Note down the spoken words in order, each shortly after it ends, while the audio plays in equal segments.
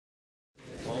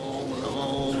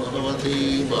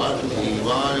Bhagavate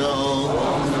Vasudevaya.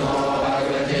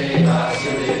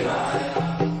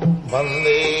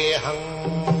 Vandeham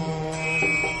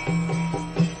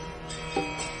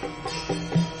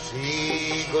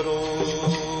Sri Guru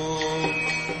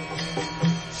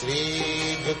Sri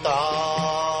Juta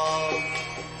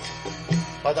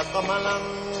Padakamalam.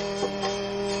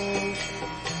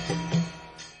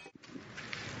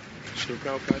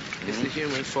 Prabhupada, if the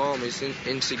human form is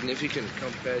insignificant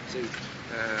compared to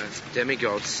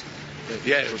demigods,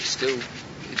 but still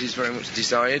it is very much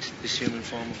desired, this human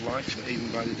form of life,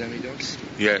 even by the demigods?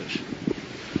 Yes,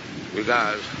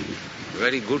 because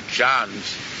very good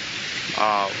chance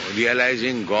of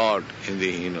realizing God in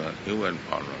the human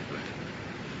form of life.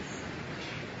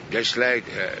 Just like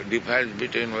difference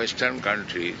between Western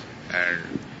countries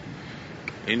and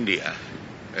India.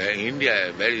 India,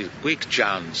 a very quick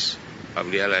chance of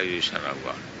realization of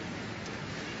God.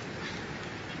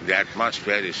 The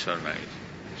atmosphere is so nice.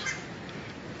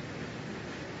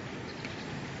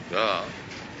 So,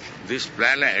 this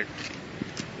planet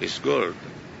is good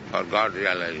for God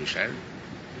realization,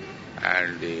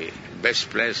 and the best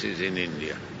place is in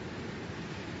India.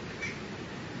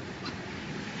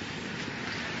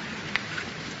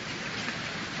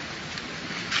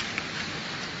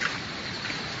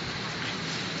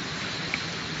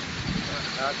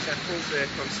 Are temples there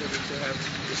considered to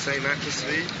have the same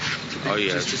atmosphere? To be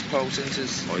Yes. just as potent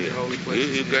as the holy You,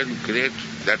 places? you can create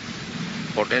that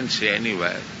potency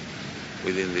anywhere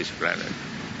within this planet.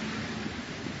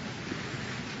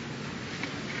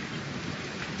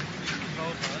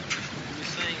 Prabhupada, you were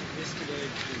saying yesterday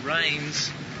the rains,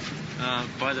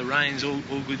 by the rains all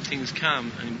good things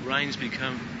come, and rains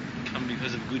come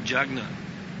because of good jagna.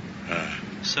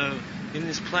 So in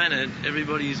this planet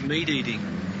everybody is meat eating.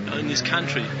 In this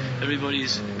country everybody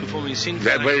is performing sinful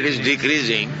But it is activities.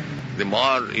 decreasing. The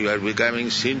more you are becoming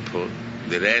sinful,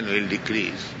 the rain will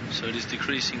decrease. So it is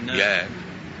decreasing now. Yeah.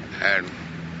 And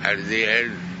at the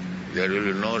end, there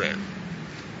will be no rain.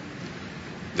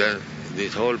 Then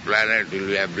this whole planet will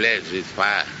be ablaze with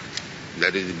fire.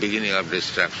 That is the beginning of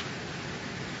destruction.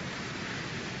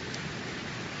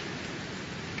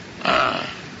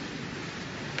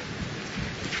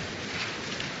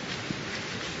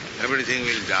 Everything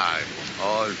will die.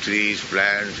 All trees,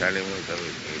 plants, animals,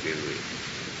 everything. It will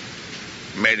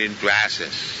be made into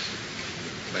ashes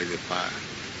by the fire.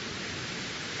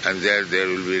 And there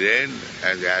will be rain,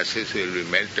 and the ashes will be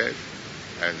melted,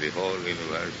 and the whole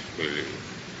universe will be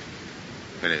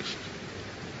finished.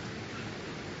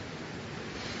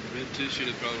 I read too,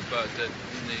 Srila Prabhupada, that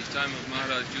in the time of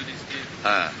Maharaj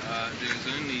Yudhishthira, there was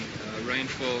only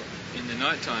rainfall in the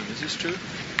night time. Is this true?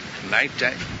 Night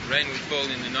time? Rain would fall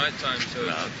in the night time, so No.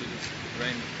 it would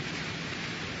rain.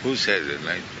 Who says it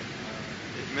night time?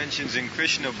 It mentions in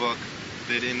Krishna book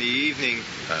that in the evening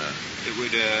it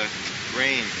would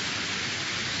rain.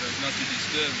 So as not to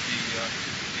disturb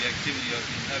the activity of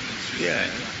the inhabitants during Yeah, the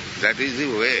nighttime. that is the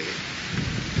way.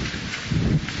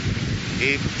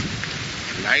 If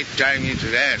night time it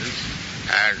rains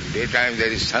and daytime there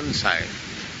is sunshine,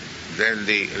 then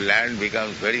the land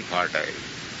becomes very fertile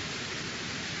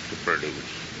to produce.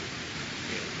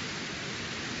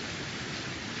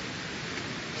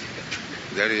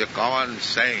 There is a common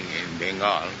saying in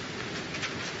Bengal,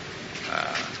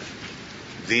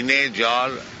 Dine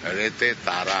jal rete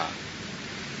tara,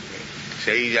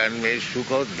 sei janme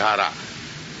sukho dhara.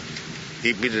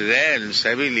 If it rains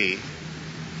heavily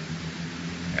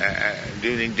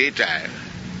during daytime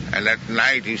and at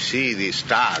night you see the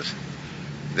stars,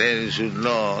 then you should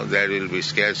know there will be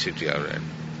scarcity of rain.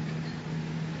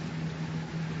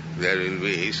 There will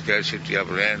be scarcity of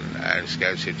rain and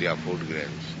scarcity of food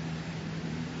grains.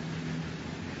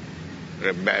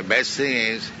 The best thing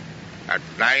is, at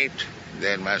night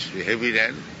there must be heavy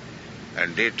rain,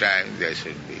 and daytime there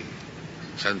should be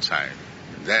sunshine.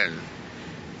 Then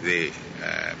the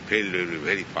field will be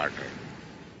very fertile.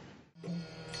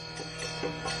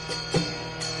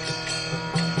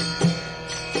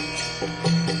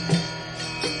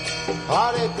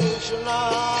 Hare Krishna,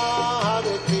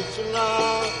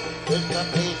 Krishna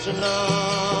Krishna,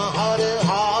 Hare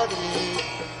Hare,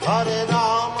 Hare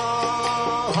Rama,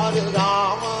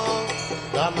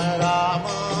 Rama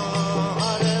Rama,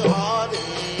 Hare Hare.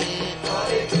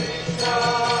 Hare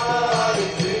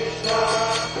Krishna,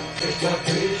 Krishna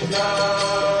Krishna,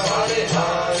 Hare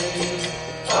Hare.